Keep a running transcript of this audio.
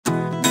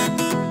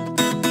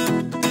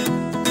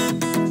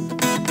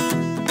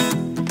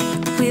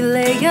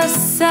your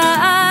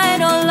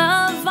side, all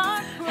of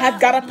our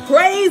I've got a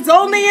praise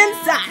on the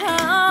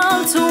inside.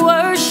 come to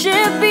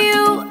worship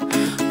you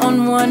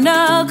on one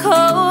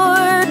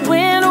accord.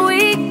 When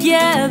we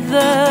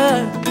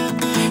gather,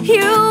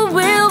 you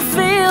will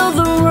fill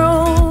the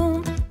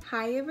room.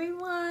 Hi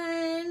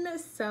everyone.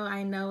 So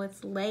I know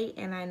it's late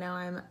and I know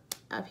I'm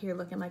up here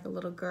looking like a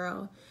little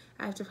girl.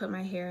 I have to put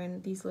my hair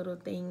in these little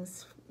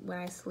things when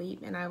I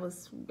sleep, and I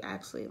was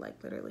actually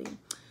like literally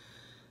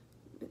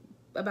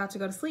about to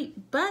go to sleep,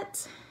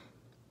 but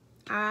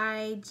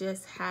I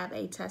just have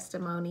a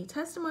testimony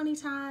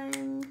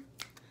time.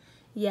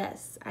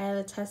 Yes, I have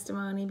a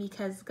testimony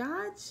because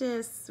God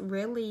just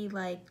really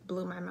like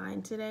blew my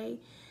mind today,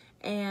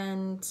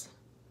 and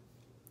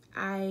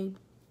I'm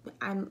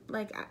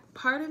like,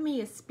 part of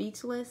me is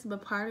speechless,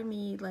 but part of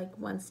me like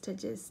wants to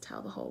just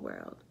tell the whole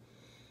world,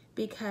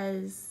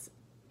 because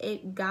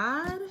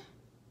God,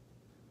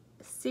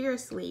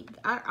 seriously,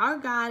 our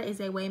God is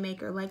a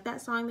waymaker. Like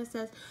that song that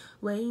says,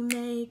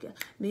 waymaker,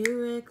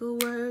 miracle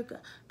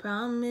worker,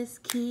 promise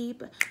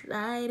keep,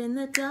 light in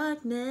the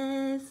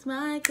darkness,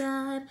 my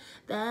God,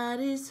 that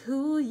is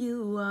who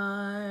you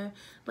are.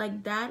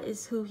 Like that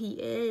is who he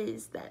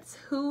is. That's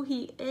who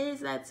he is.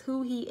 That's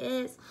who he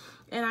is.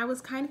 And I was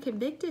kind of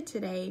convicted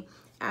today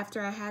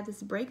after I had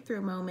this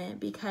breakthrough moment,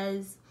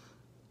 because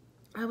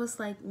I was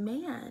like,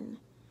 man,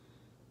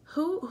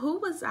 who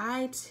was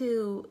I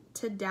to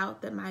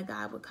doubt that my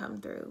God would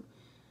come through?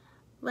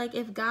 Like,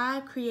 if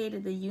God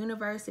created the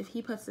universe, if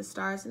he puts the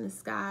stars in the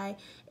sky,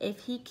 if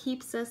he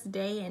keeps us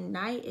day and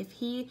night, if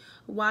he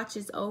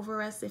watches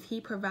over us, if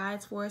he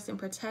provides for us and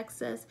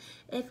protects us,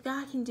 if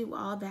God can do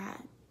all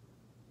that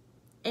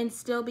and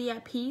still be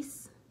at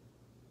peace,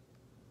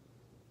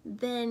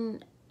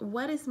 then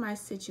what is my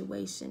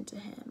situation to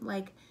him?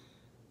 Like,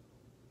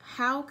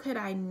 how could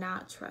I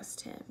not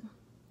trust him?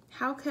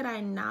 How could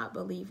I not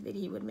believe that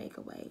he would make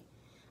a way?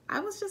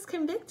 I was just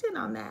convicted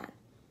on that.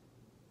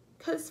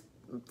 Because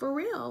for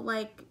real,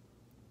 like,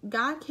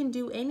 God can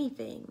do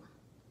anything.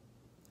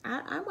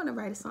 I want to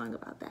write a song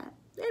about that.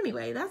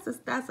 Anyway,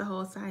 that's a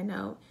whole side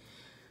note.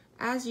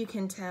 As you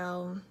can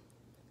tell,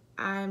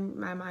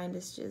 my mind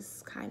is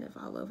just kind of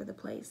all over the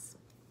place,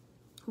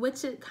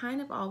 which it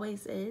kind of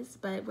always is,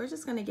 but we're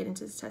just going to get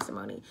into this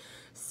testimony.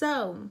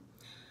 So,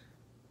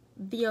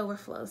 the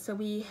overflow. So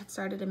we had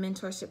started a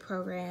mentorship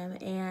program,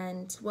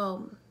 and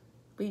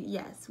we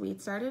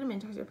had started a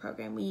mentorship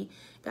program.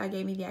 God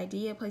gave me the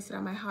idea, placed it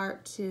on my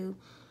heart to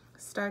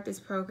start this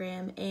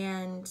program,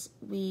 and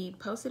we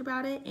posted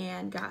about it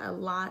and got a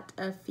lot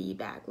of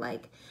feedback.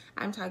 Like,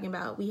 I'm talking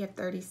about, we have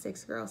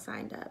 36 girls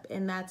signed up,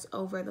 and that's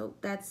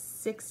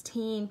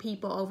 16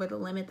 people over the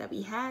limit that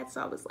we had. So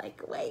I was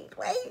like,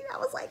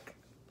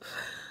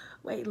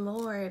 wait,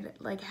 Lord,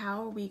 like,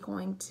 how are we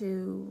going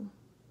to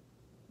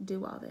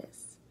do all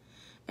this?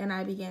 And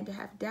I began to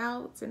have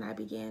doubts, and I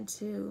began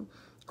to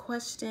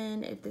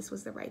question if this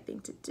was the right thing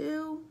to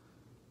do,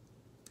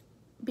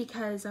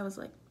 because I was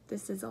like,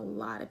 this is a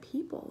lot of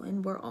people,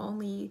 and we're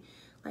only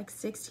like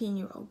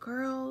 16-year-old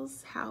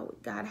girls. How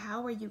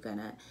are you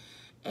gonna?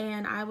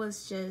 And I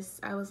was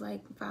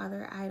like,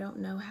 Father, I don't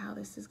know how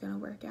this is gonna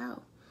work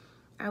out.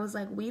 I was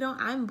like,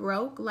 I'm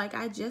broke. Like,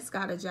 I just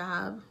got a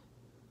job,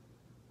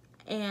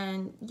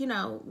 and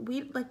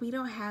we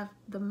don't have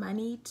the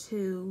money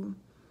to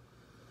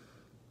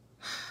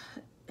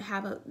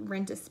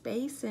rent a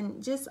space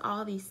and just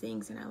all these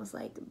things. And I was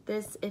like,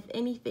 if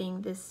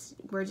anything,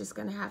 we're just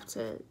gonna have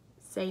to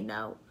say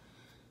no.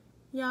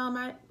 Y'all,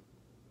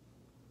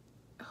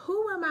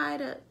 who am I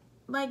to,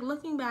 like,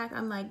 looking back,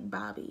 I'm like,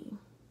 Bobby,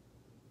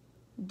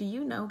 do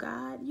you know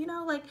God?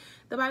 Like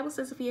the Bible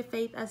says, if we have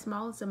faith as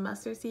small as a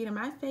mustard seed, and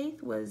my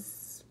faith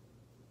was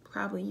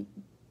probably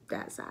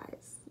that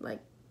size, like,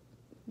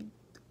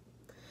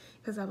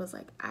 because I was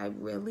like, I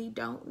really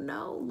don't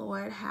know,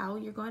 Lord, how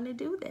you're going to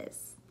do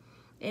this.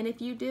 And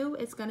if you do,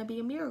 it's going to be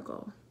a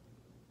miracle.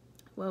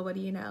 Well, what do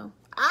you know?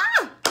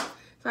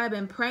 So I've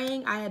been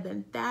praying, I have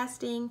been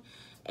fasting,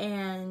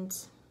 and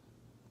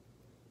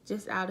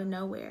just out of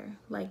nowhere,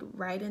 like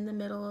right in the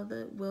middle of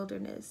the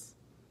wilderness,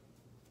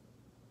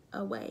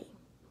 a way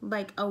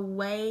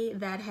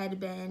that had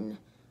been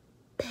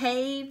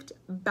paved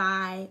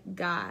by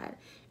God.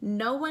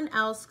 No one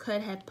else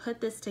could have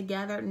put this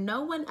together.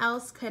 No one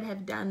else could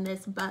have done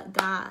this but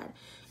God.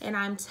 And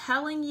I'm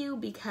telling you,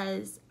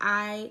 because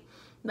I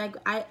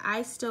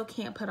still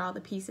can't put all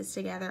the pieces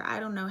together. I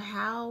don't know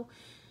how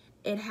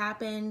it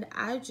happened.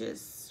 I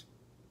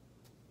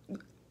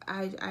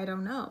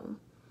don't know.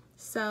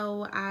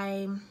 So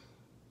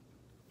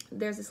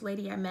there's this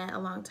lady I met a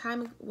long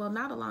time, well,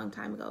 not a long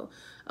time ago,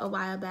 a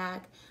while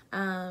back.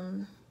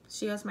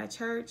 She goes to my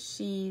church.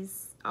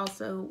 She's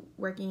also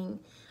working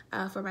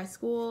for my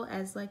school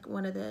as like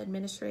one of the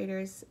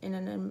administrators in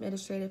an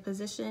administrative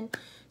position.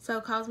 So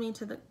calls me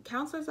into the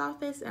counselor's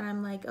office, and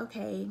I'm like,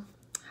 okay,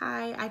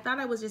 hi. I thought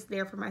I was just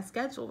there for my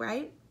schedule,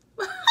 right?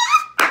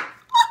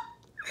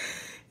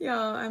 Yo,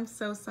 I'm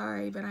so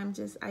sorry, but I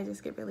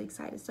just get really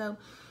excited. So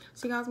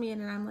she calls me in,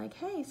 and I'm like,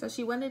 hey. So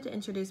she wanted to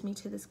introduce me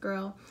to this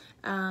girl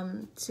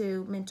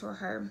to mentor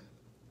her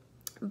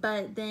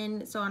But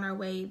then, so on our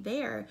way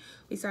there,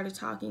 we started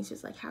talking. She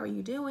was like, how are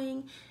you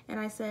doing? And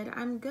I said,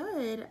 I'm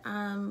good.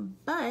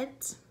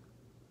 But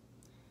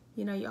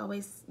you know, you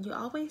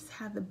always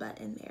have the but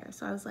in there.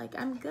 So I was like,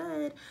 I'm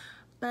good,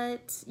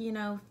 but you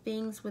know,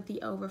 things with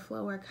the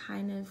overflow are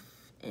kind of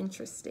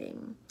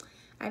interesting.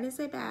 I didn't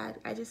say bad,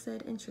 I just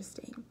said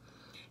interesting.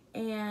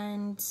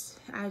 And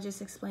I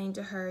just explained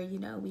to her, you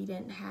know, we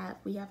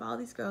have all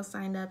these girls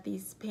signed up,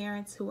 these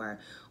parents who are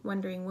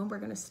wondering when we're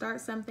going to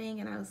start something.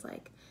 And I was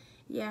like,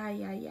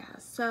 yeah.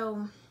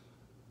 So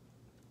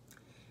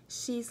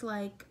she's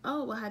like,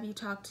 oh, well, have you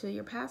talked to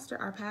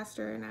our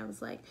pastor? And I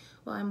was like,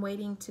 well, I'm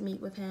waiting to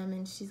meet with him.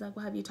 And she's like,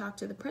 well, have you talked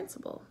to the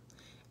principal?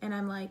 And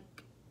I'm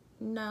like,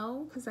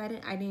 no, because I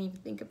didn't even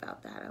think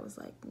about that. I was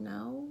like,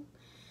 no.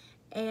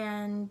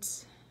 And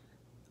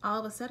all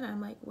of a sudden I'm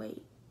like,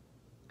 wait,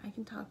 I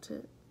can talk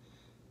to,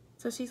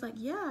 so she's like,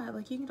 yeah,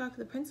 like you can talk to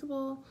the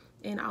principal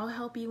and I'll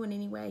help you in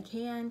any way I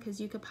can, because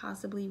you could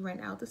possibly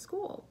rent out the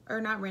school, or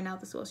not rent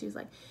out the school. She was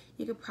like,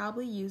 you could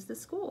probably use the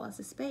school as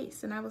a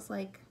space. And I was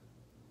like,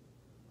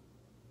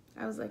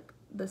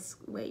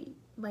 wait,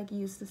 like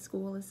use the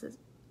school as a,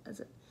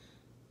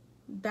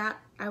 that,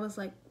 I was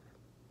like,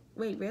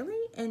 wait,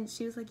 really? And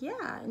she was like,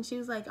 yeah. And she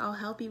was like, I'll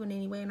help you in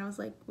any way. And I was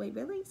like, wait,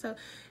 really? So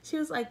she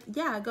was like,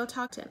 yeah, go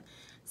talk to him.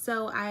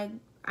 So I'm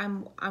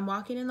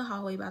walking in the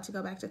hallway about to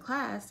go back to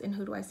class, and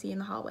who do I see in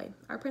the hallway?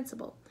 Our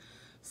principal.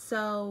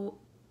 So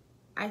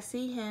I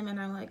see him and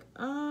I'm like,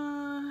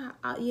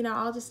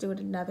 I'll just do it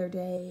another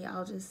day.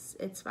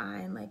 It's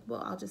fine. Like,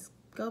 well, I'll just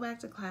go back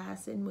to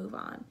class and move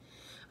on.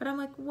 But I'm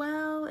like,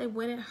 well, it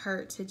wouldn't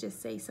hurt to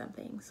just say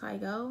something. So I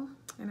go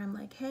and I'm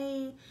like,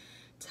 hey,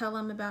 tell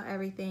him about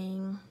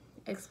everything,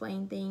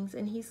 explain things.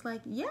 And he's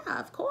like, yeah,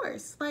 of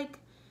course. Like,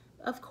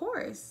 of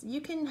course. You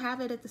can have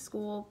it at the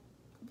school,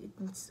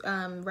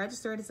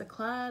 register it as a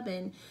club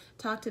and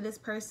talk to this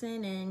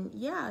person. And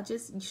yeah,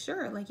 just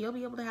sure. Like, you'll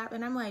be able to have,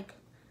 and I'm like,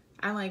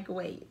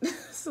 wait,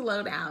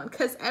 slow down.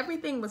 Because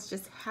everything was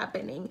just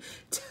happening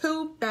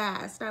too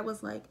fast. I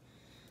was like,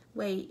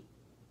 wait,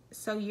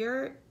 so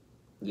you're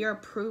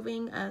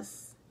approving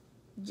us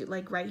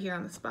like right here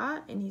on the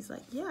spot? And he's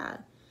like, yeah.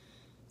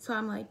 So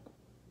I'm like,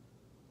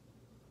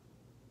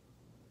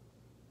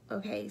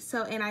 okay.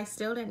 So, and I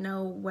still didn't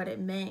know what it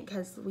meant,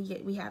 because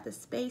we have the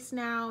space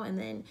now, and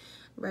then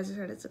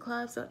registered as a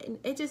club. So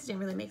it just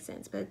didn't really make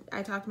sense. But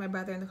I talked to my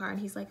brother in the car, and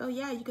he's like, oh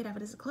yeah, you could have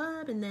it as a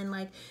club, and then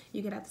like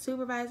you could have the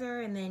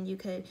supervisor, and then you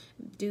could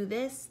do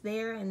this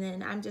there. And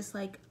then I'm just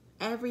like,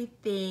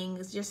 everything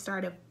just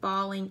started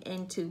falling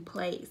into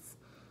place.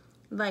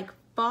 Like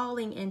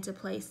falling into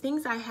place.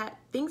 Things I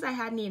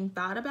hadn't even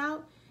thought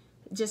about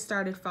just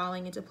started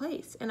falling into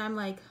place. And I'm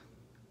like,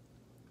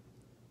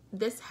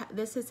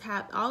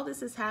 all this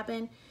has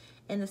happened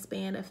in the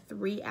span of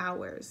 3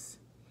 hours.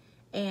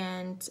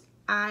 And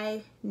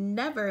I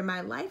never in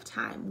my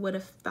lifetime would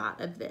have thought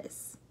of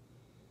this.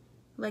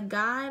 Like,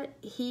 God,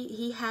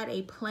 he had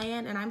a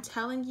plan. And I'm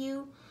telling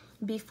you,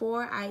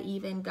 before I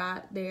even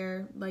got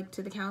there, like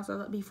to the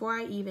council, before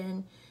it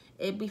even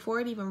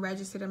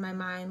registered in my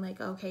mind,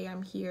 like, okay,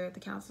 I'm here at the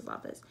council's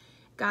office,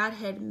 God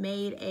had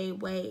made a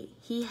way.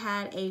 He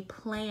had a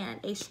plan,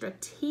 a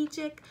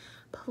strategic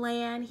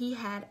plan. He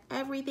had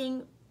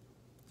everything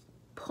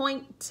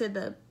point to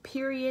the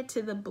period,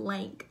 to the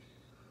blank.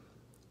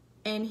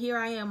 And here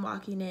I am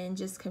walking in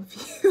just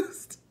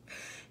confused.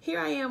 Here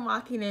I am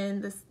walking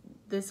in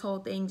this whole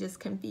thing just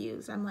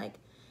confused. I'm like,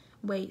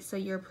 wait, so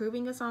you're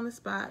approving us on the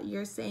spot.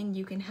 You're saying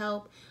you can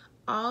help.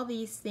 All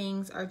these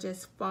things are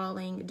just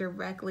falling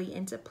directly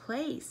into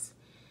place.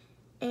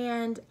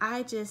 And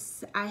I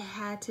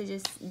had to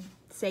just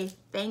say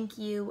thank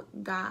you,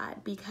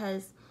 God,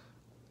 because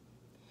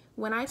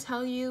when I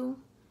tell you,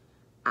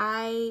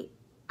 I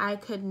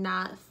could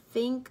not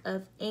think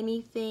of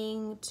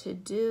anything to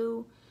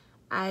do.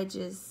 I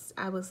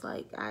was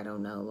like, I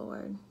don't know,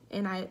 Lord.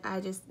 And I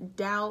just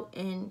doubt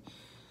and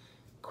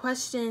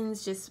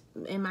questions just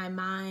in my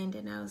mind.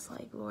 And I was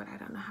like, Lord, I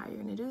don't know how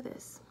you're going to do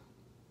this.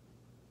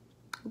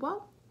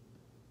 Well,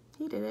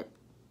 he did it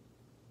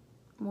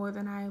more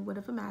than I would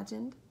have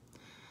imagined.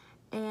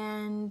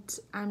 And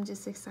I'm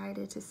just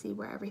excited to see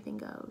where everything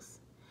goes.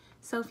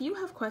 So if you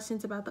have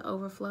questions about the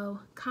overflow,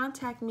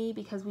 contact me,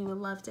 because we would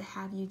love to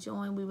have you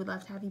join. We would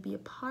love to have you be a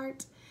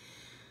part.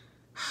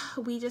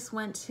 We just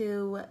want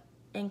to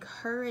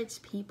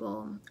encourage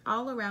people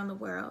all around the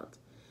world.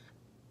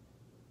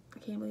 I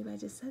can't believe I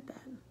just said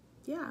that.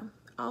 Yeah,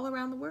 all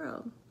around the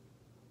world.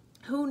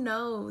 Who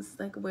knows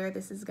like where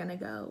this is gonna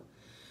go?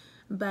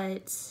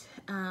 But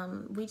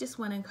we just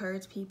want to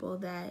encourage people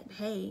that,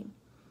 hey,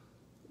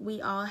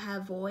 we all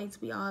have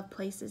voids. We all have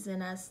places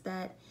in us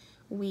that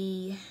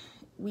we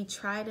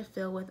try to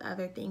fill with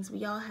other things.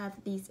 We all have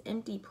these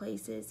empty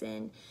places,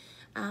 and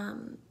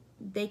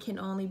they can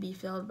only be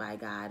filled by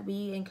God.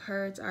 We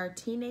encourage our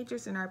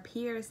teenagers and our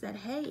peers that,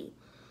 hey,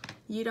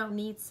 you don't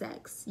need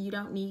sex. You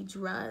don't need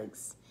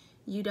drugs.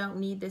 You don't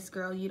need this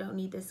girl. You don't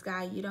need this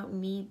guy. You don't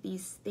need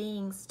these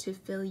things to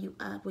fill you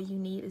up. What you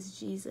need is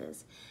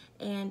Jesus.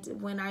 And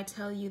when I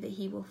tell you that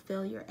he will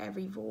fill your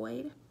every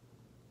void,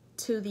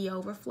 to the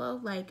overflow.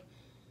 Like,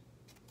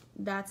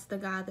 that's the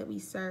God that we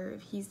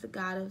serve. He's the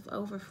God of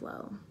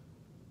overflow.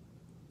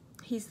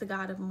 He's the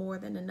God of more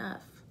than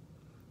enough.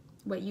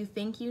 What you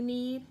think you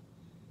need,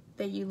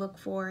 that you look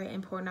for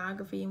in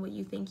pornography, and what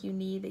you think you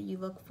need, that you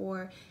look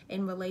for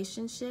in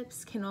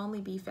relationships, can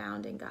only be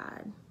found in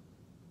God.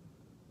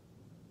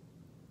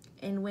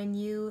 And when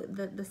you,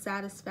 the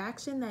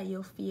satisfaction that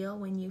you'll feel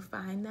when you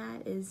find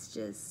that is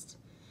just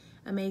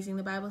amazing.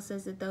 The Bible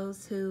says that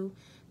those who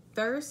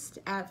thirst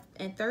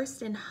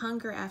and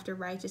hunger after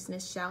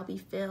righteousness shall be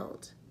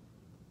filled.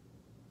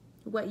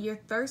 What you're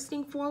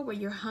thirsting for, what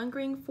you're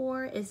hungering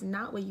for, is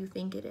not what you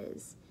think it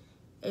is.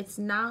 It's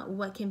not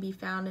what can be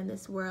found in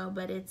this world,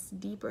 but it's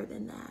deeper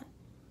than that.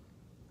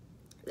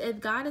 If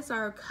God is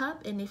our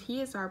cup and if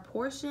He is our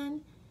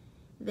portion,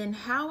 then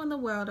how in the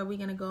world are we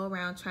going to go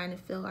around trying to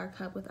fill our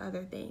cup with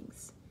other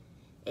things?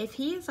 If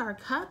He is our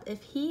cup,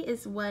 if He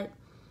is what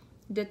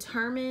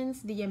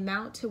determines the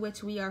amount to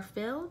which we are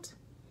filled,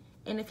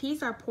 and if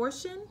He's our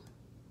portion,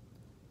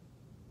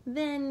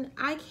 then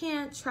I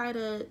can't try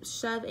to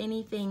shove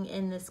anything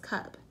in this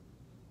cup,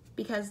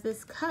 because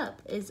this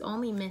cup is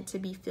only meant to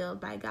be filled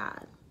by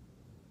God.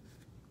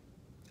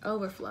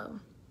 Overflow.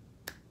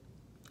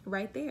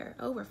 Right there,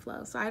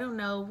 overflow. So I don't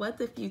know what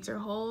the future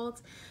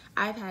holds.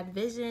 I've had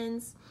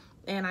visions,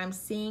 and I'm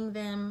seeing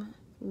them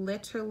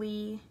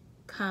literally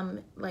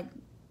come, like,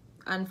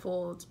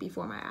 unfold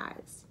before my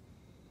eyes.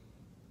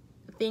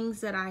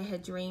 Things that I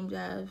had dreamed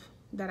of,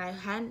 that I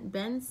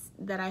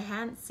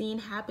hadn't seen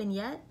happen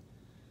yet,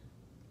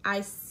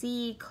 I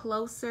see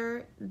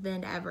closer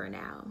than ever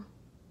now.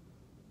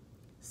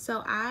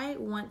 So I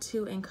want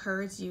to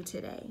encourage you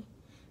today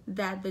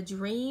that the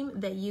dream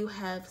that you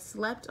have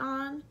slept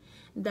on,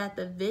 that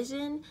the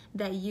vision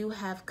that you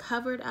have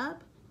covered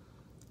up,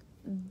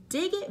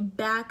 dig it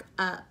back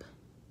up.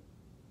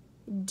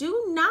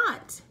 Do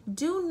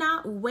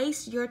not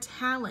waste your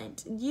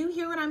talent. You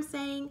hear what I'm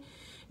saying?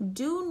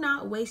 Do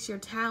not waste your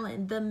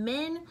talent. The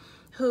men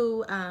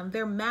who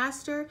their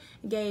master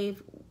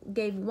gave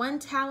 1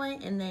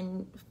 talent and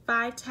then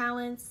 5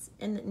 talents,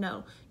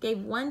 gave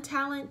 1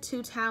 talent,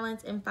 2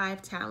 talents, and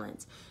 5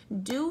 talents.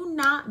 Do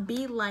not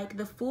be like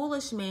the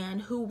foolish man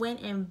who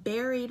went and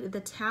buried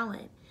the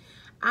talent.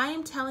 I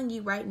am telling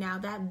you right now,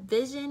 that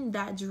vision,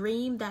 that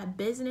dream, that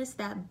business,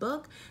 that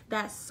book,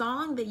 that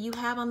song that you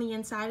have on the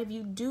inside of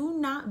you, do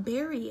not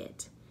bury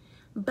it.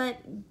 But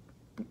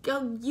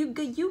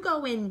you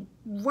go and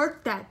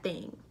work that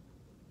thing.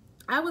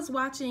 I was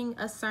watching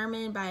a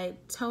sermon by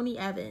Tony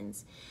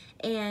Evans,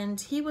 and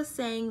he was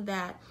saying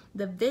that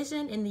the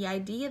vision and the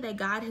idea that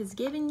God has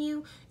given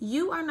you,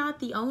 you are not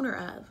the owner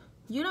of.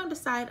 You don't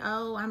decide,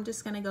 oh, I'm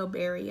just going to go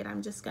bury it.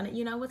 I'm just going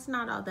to, it's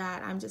not all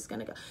that. I'm just going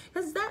to go.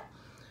 Because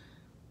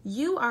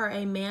you are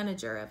a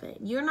manager of it.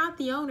 You're not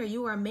the owner.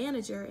 You are a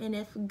manager. And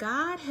if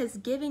God has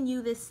given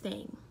you this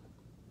thing,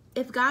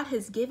 if God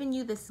has given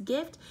you this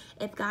gift,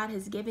 if God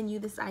has given you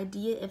this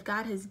idea, if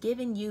God has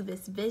given you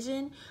this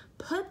vision,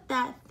 put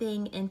that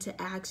thing into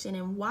action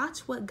and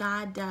watch what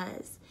God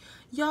does.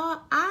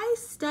 Y'all, I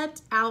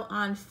stepped out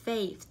on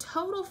faith,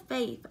 total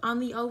faith, on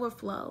the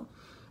overflow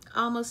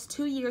almost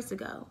 2 years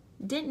ago.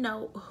 Didn't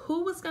know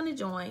who was going to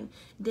join,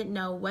 didn't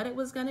know what it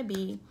was going to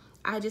be.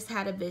 I just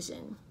had a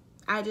vision.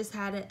 I just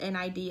had an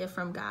idea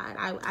from God.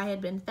 I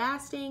had been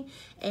fasting,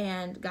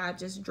 and God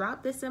just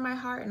dropped this in my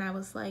heart, and I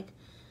was like,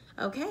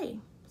 okay.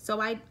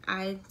 So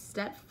I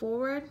stepped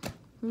forward.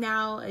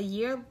 Now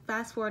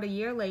fast forward a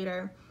year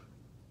later,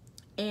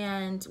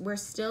 and we're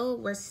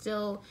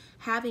still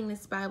having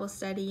this Bible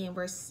study, and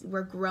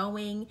we're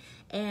growing,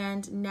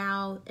 and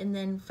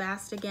then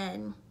fast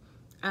again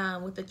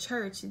with the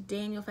church,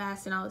 Daniel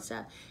fast and all this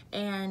stuff,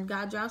 and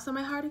God drops on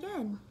my heart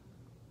again.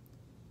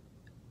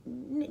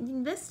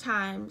 This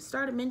time,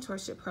 start a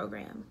mentorship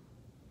program.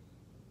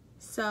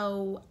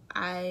 So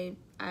I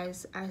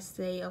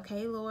say,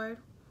 okay, Lord.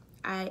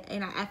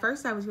 At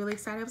first I was really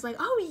excited. I was like,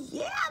 oh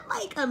yeah,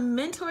 like a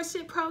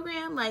mentorship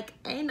program. Like,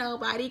 ain't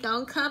nobody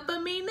gonna come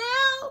for me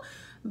now.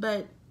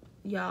 But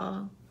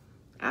y'all,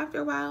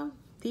 after a while,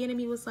 the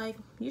enemy was like,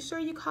 you sure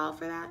you called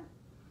for that?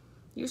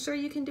 You sure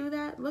you can do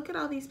that? Look at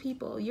all these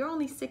people. You're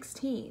only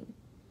 16.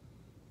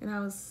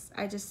 And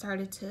I just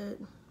started to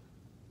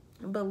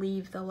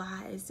believe the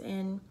lies.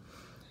 And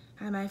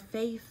my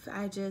faith,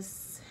 I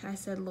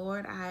said,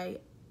 Lord, I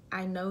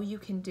know you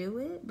can do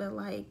it, but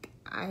like,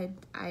 I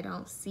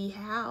don't see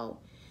how.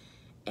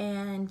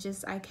 And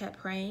I kept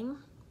praying,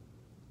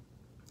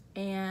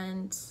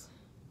 and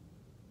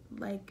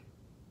like,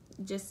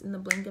 just in the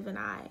blink of an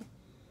eye,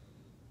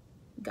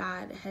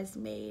 God has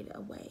made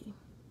a way.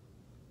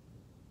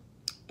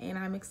 And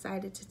I'm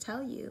excited to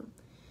tell you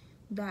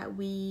that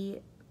we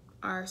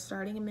are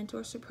starting a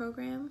mentorship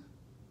program.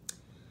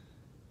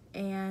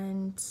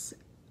 And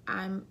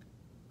I'm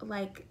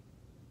like,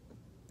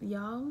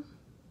 y'all,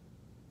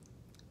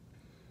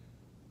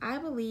 I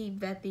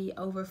believe that the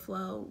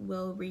overflow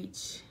will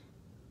reach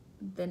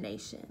the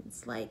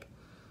nations. Like,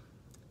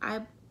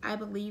 I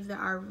believe that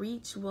our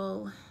reach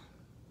will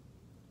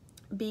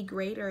be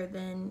greater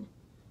than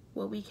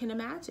what we can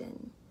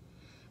imagine.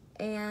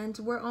 And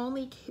we're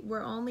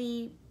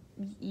only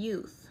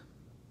youth.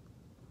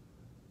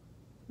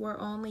 We're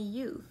only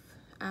youth.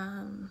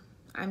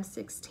 I'm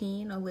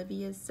 16,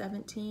 Olivia's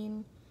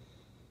 17.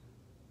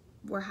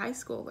 We're high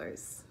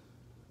schoolers.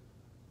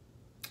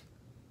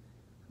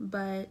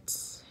 But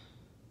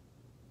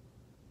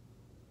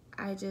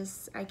I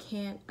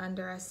can't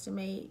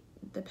underestimate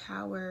the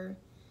power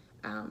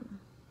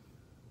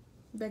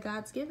that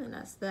God's given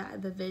us,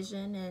 the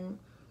vision. And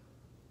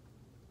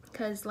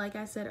because like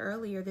I said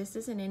earlier, this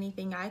isn't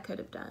anything I could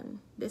have done.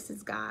 This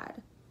is God.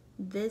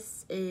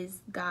 This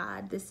is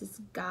God. This is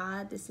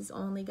God. This is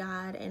only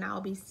God. And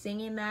I'll be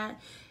singing that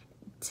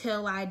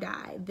till I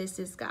die. This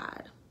is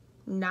God,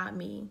 not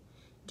me.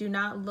 Do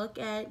not look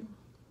at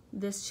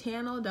this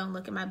channel. Don't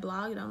look at my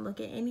blog. Don't look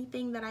at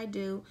anything that I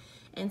do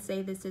and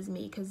say this is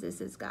me, because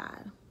this is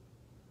God.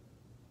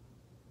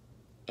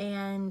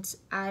 And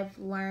I've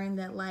learned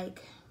that,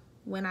 like,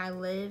 when I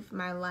live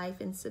my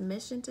life in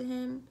submission to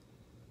Him,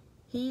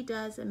 He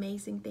does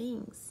amazing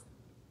things.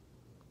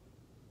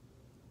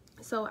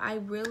 So I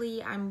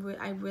really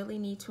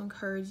need to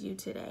encourage you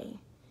today.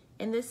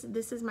 And this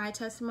is my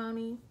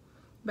testimony,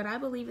 but I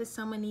believe that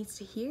someone needs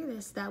to hear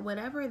this, that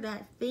whatever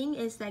that thing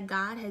is that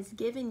God has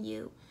given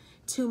you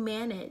to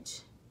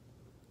manage,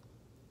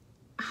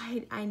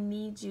 I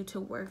need you to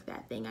work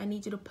that thing. I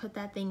need you to put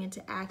that thing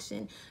into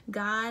action.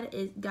 God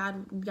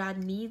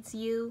needs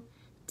you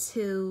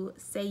to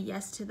say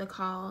yes to the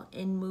call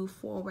and move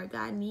forward.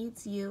 God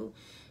needs you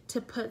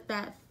to put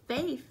that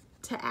faith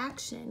to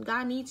action.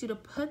 God needs you to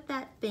put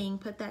that thing,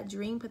 put that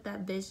dream, put that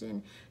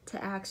vision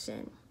to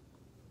action.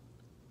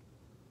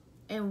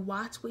 And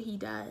watch what He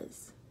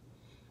does.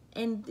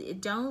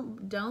 And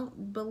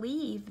don't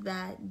believe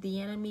that the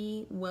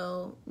enemy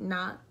will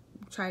not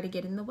try to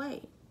get in the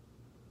way.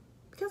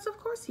 Because of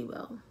course he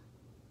will.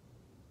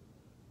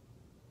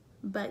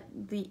 But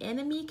the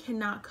enemy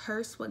cannot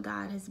curse what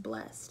God has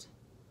blessed.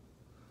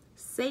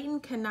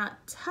 Satan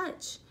cannot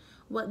touch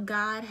what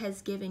God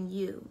has given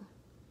you.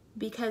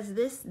 Because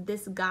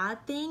this God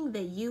thing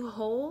that you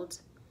hold,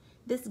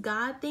 this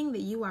God thing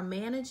that you are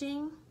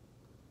managing,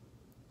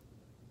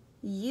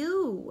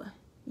 you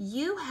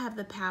have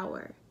the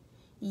power.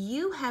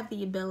 You have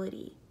the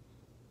ability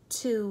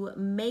to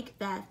make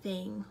that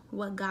thing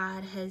what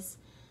God has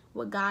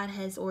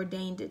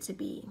ordained it to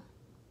be.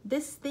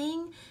 This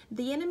thing,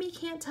 the enemy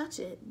can't touch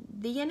it.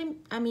 The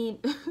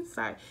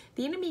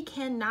enemy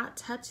cannot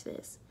touch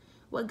this.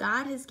 What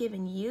God has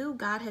given you,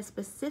 God has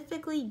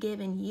specifically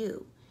given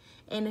you.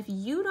 And if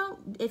you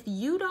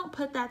don't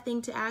put that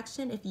thing to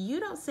action, if you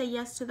don't say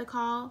yes to the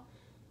call,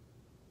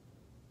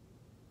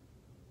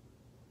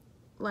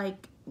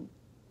 like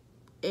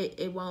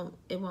it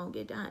won't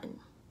get done.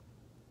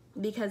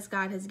 Because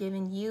God has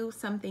given you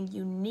something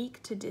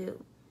unique to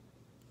do.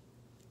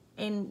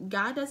 And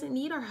God doesn't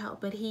need our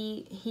help, but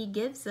he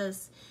gives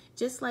us,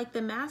 just like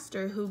the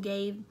master who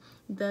gave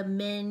the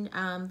men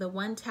the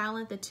 1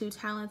 talent, the 2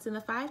 talents, and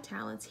the 5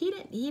 talents. He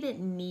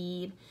didn't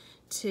need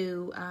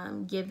to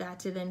give that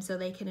to them so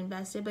they could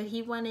invest it, but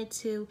he wanted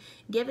to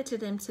give it to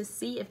them to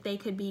see if they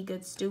could be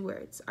good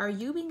stewards. Are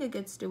you being a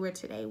good steward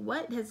today?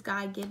 What has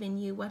God given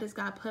you? What has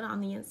God put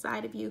on the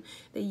inside of you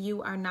that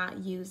you are not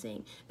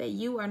using, that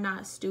you are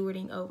not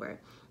stewarding over?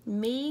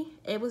 Me,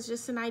 it was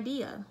just an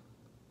idea.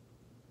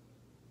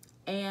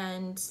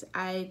 And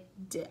I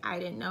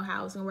didn't know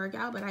how it was going to work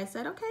out, but I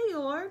said, okay,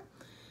 Lord,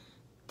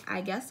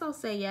 I guess I'll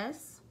say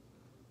yes.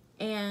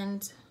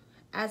 And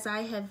as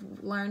I have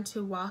learned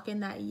to walk in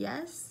that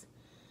yes,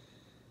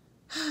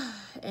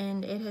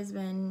 and it has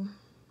been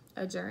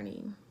a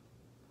journey,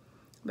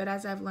 but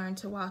as I've learned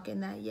to walk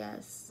in that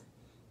yes,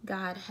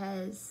 God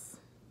has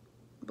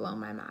blown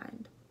my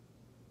mind.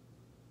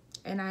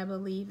 And I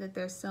believe that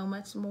there's so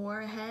much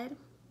more ahead.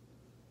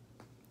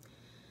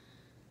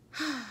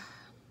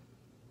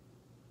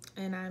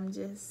 And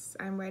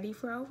I'm ready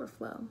for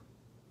overflow.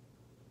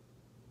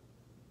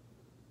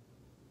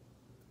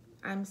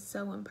 I'm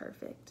so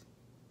imperfect.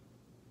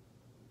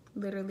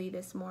 Literally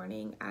this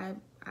morning,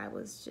 I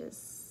was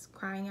just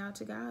crying out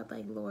to God,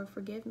 like, Lord,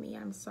 forgive me.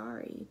 I'm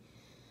sorry.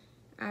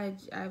 I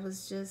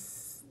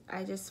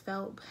just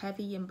felt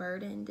heavy and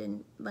burdened,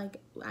 and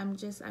like,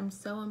 I'm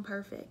so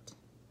imperfect.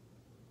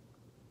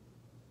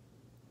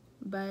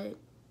 But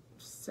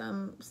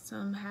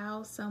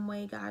somehow, some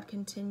way, God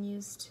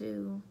continues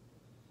to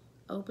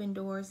open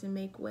doors and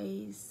make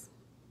ways,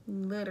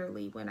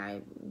 literally when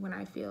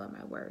I feel at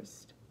my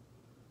worst.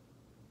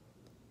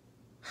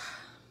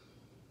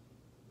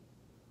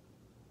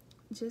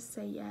 Just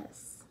say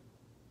yes.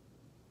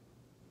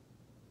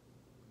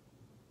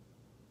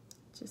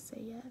 Just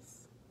say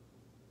yes.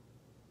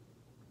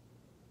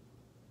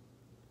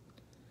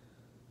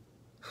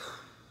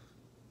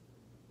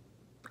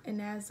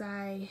 And as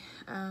I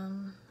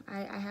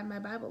have my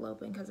Bible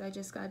open because I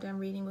just got done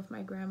reading with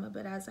my grandma,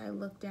 but as I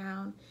look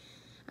down,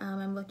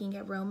 I'm looking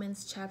at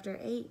Romans chapter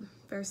 8,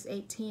 verse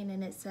 18,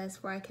 and it says,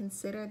 "For I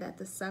consider that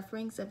the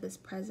sufferings of this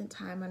present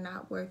time are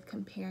not worth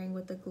comparing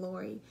with the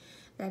glory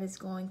that is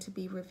going to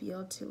be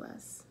revealed to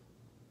us."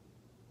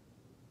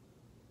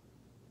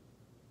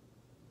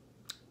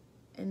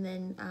 And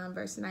then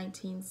verse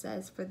 19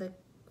 says,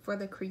 for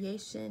the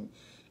creation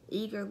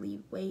eagerly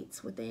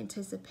waits with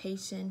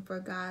anticipation for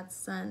God's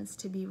sons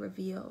to be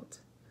revealed.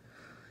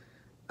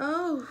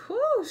 Oh,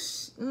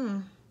 whoosh.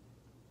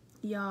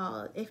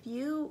 Y'all, if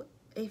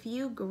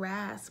you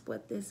grasp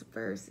what this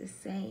verse is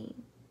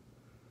saying,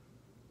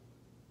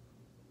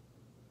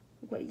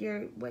 what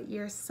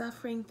you're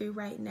suffering through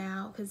right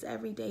now, because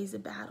every day's a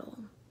battle.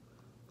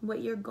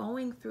 What you're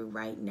going through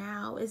right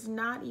now is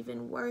not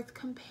even worth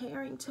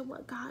comparing to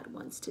what God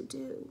wants to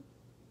do.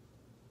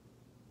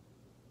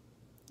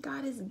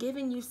 God has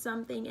given you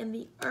something, and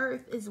the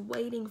earth is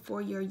waiting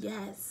for your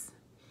yes.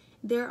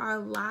 There are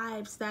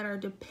lives that are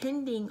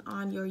depending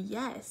on your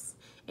yes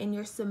and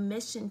your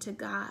submission to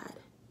God.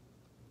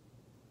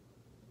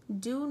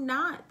 Do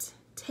not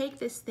take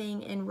this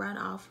thing and run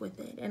off with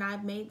it. And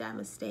I've made that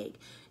mistake.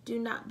 Do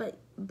not,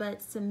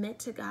 but submit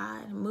to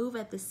God. Move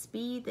at the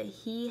speed that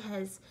He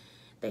has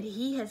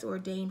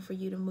ordained for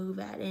you to move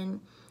at.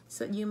 And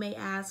so you may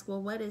ask,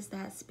 well, what is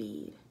that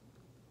speed?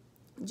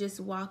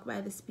 Just walk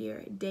by the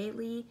Spirit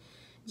daily.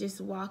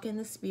 Just walk in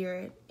the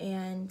Spirit,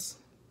 and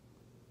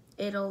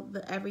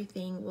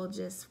everything will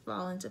just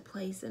fall into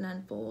place and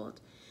unfold.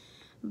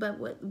 But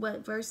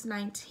what verse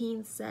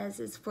 19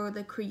 says is, for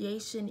the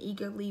creation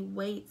eagerly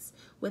waits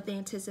with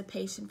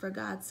anticipation for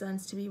God's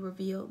sons to be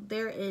revealed.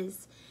 There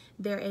is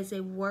a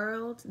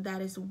world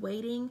that is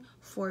waiting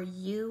for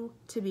you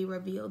to be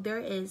revealed. There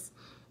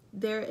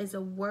is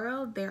a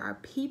world, there are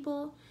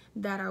people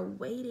that are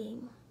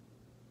waiting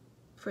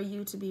for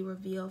you to be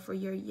revealed, for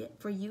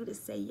you to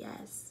say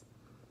yes.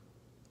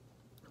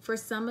 For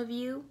some of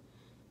you,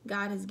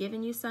 God has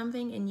given you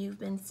something and you've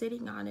been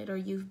sitting on it, or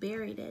you've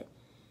buried it,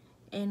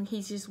 and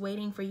He's just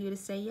waiting for you to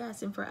say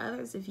yes. And for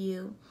others of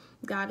you,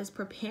 God is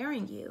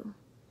preparing you,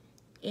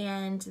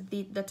 and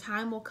the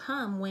time will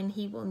come when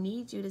He will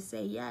need you to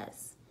say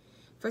yes.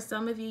 For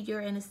some of you, you're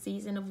in a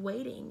season of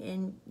waiting,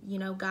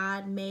 and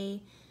God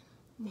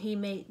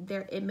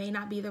it may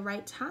not be the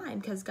right time,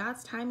 because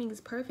God's timing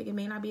is perfect. It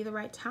may not be the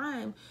right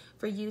time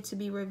for you to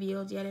be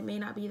revealed yet. It may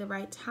not be the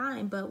right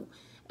time, but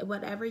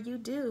whatever you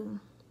do,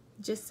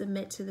 just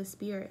submit to the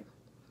Spirit.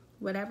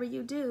 Whatever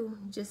you do,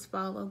 just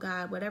follow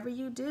God. Whatever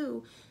you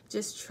do,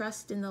 just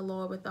trust in the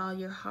Lord with all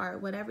your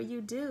heart. Whatever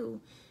you do,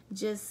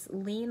 just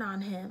lean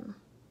on Him.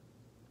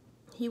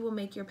 He will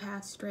make your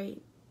path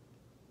straight.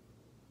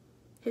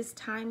 His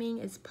timing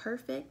is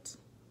perfect.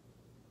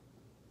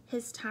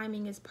 His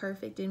timing is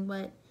perfect. And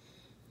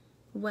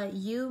what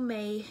you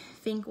may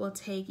think will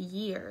take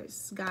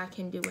years, God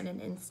can do in an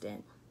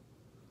instant.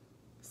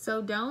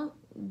 So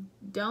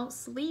don't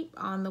sleep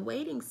on the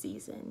waiting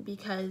season,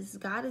 because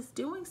God is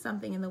doing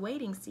something in the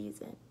waiting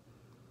season.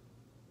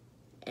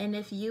 And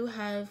if you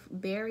have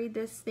buried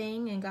this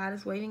thing and God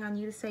is waiting on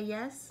you to say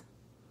yes,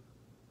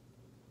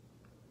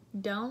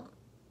 don't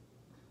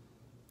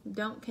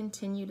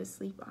continue to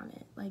sleep on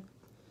it. Like,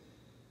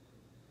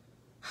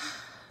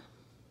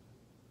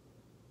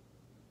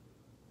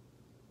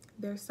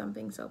 there's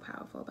something so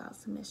powerful about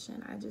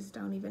submission. I just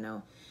don't even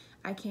know.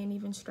 I can't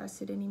even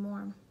stress it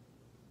anymore.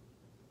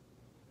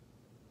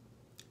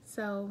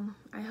 So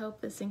I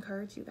hope this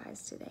encouraged you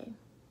guys today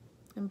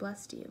and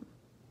blessed you.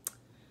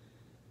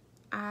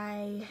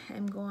 I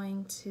am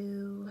going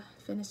to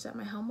finish up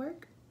my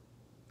homework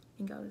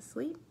and go to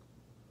sleep.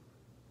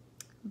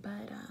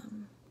 But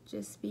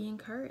just be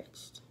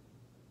encouraged.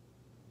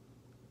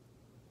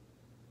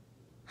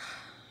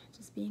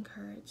 Just be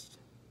encouraged.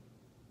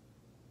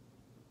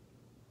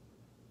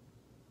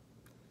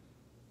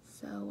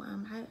 So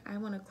I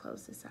want to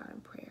close this out in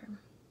prayer.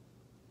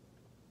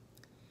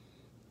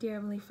 Dear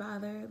Heavenly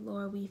Father,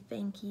 Lord, we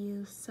thank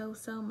you so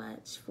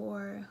much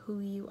for who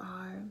you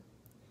are.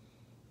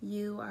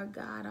 You are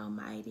God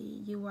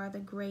Almighty. You are the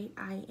great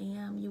I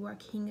am. You are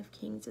King of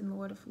Kings and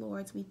Lord of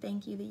Lords. We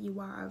thank you that you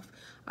are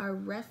our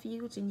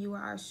refuge and you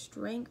are our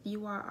strength.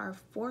 You are our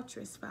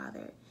fortress,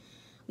 Father.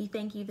 We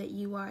thank you that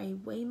you are a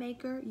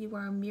waymaker, you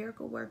are a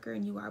miracle worker,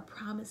 and you are a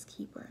promise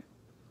keeper.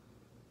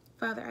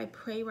 Father, I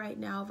pray right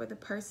now over the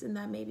person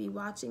that may be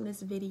watching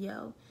this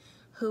video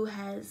who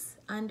has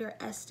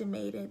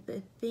underestimated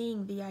the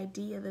thing, the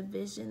idea, the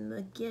vision,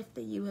 the gift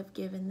that you have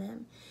given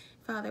them.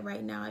 Father,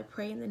 right now I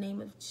pray in the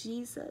name of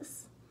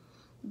Jesus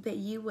that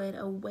you would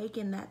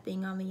awaken that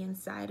thing on the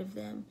inside of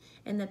them,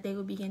 and that they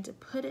would begin to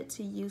put it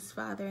to use,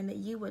 Father, and that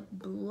you would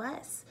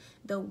bless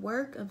the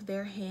work of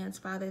their hands,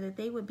 Father, that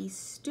they would be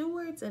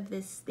stewards of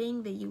this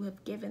thing that you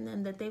have given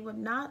them, that they would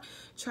not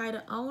try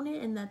to own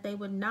it and that they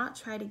would not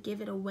try to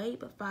give it away,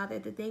 but Father,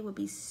 that they would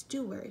be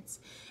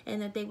stewards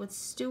and that they would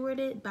steward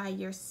it by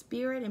your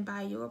Spirit and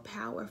by your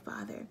power,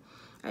 Father.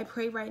 I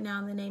pray right now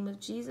in the name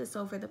of Jesus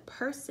over the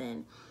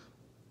person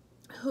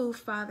who,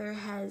 Father,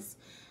 has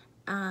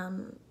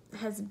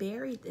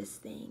buried this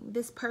thing,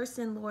 this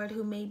person, Lord,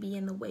 who may be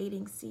in the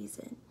waiting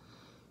season.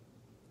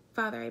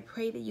 Father, I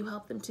pray that you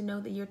help them to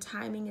know that your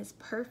timing is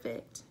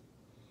perfect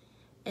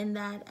and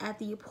that at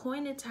the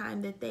appointed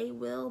time that they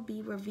will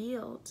be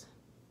revealed.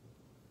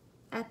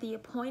 At the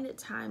appointed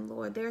time,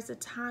 Lord, there's a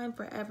time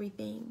for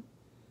everything.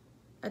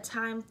 a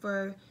time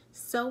for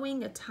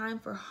sowing, a time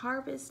for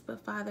harvest.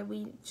 But Father,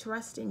 we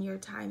trust in your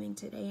timing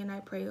today. And I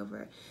pray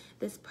over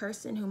this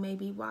person who may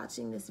be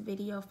watching this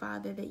video,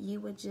 Father, that you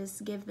would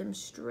just give them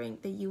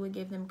strength, that you would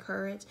give them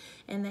courage,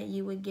 and that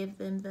you would give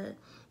them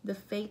the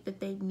faith that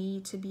they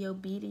need to be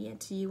obedient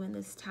to you in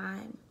this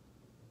time.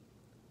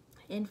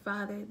 And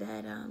Father,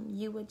 that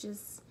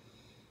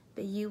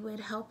you would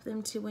help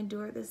them to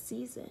endure this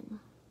season.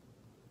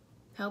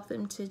 Help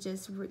them to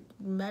just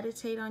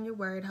meditate on your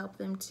word. Help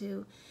them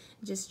to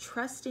just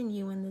trust in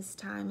you in this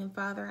time. And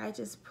Father, I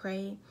just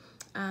pray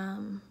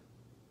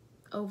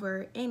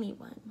over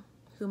anyone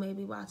who may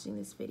be watching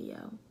this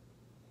video,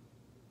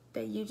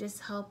 that you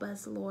just help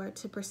us, Lord,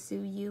 to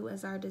pursue you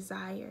as our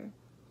desire.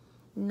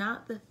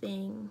 Not the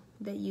thing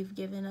that you've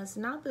given us,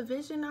 not the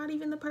vision, not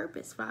even the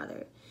purpose,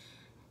 Father.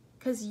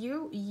 Because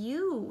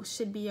you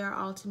should be our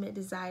ultimate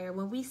desire.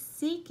 When we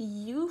seek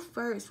you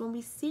first, when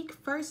we seek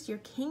first your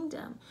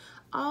kingdom,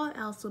 all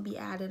else will be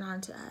added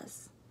on to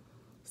us.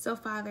 So,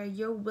 Father,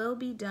 your will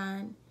be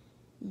done,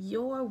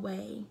 your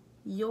way,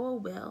 your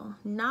will,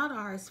 not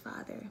ours,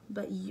 Father,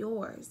 but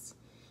yours.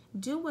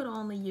 Do what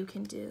only you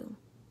can do.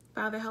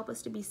 Father, help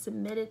us to be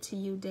submitted to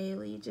you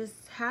daily.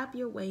 Just have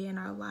your way in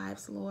our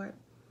lives, Lord.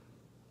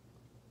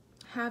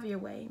 Have your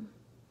way.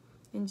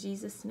 In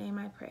Jesus' name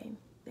I pray.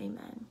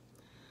 Amen.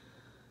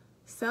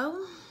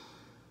 So,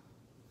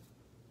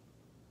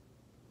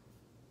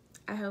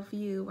 I hope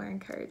you were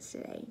encouraged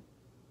today.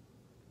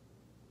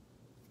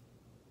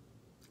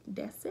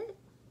 That's it.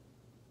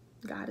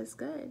 God is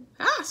good.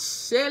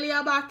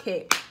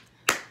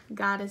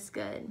 God is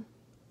good.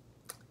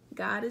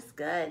 God is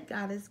good.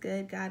 God is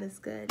good. God is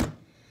good.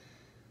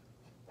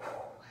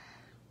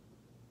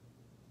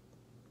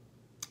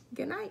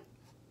 Good night.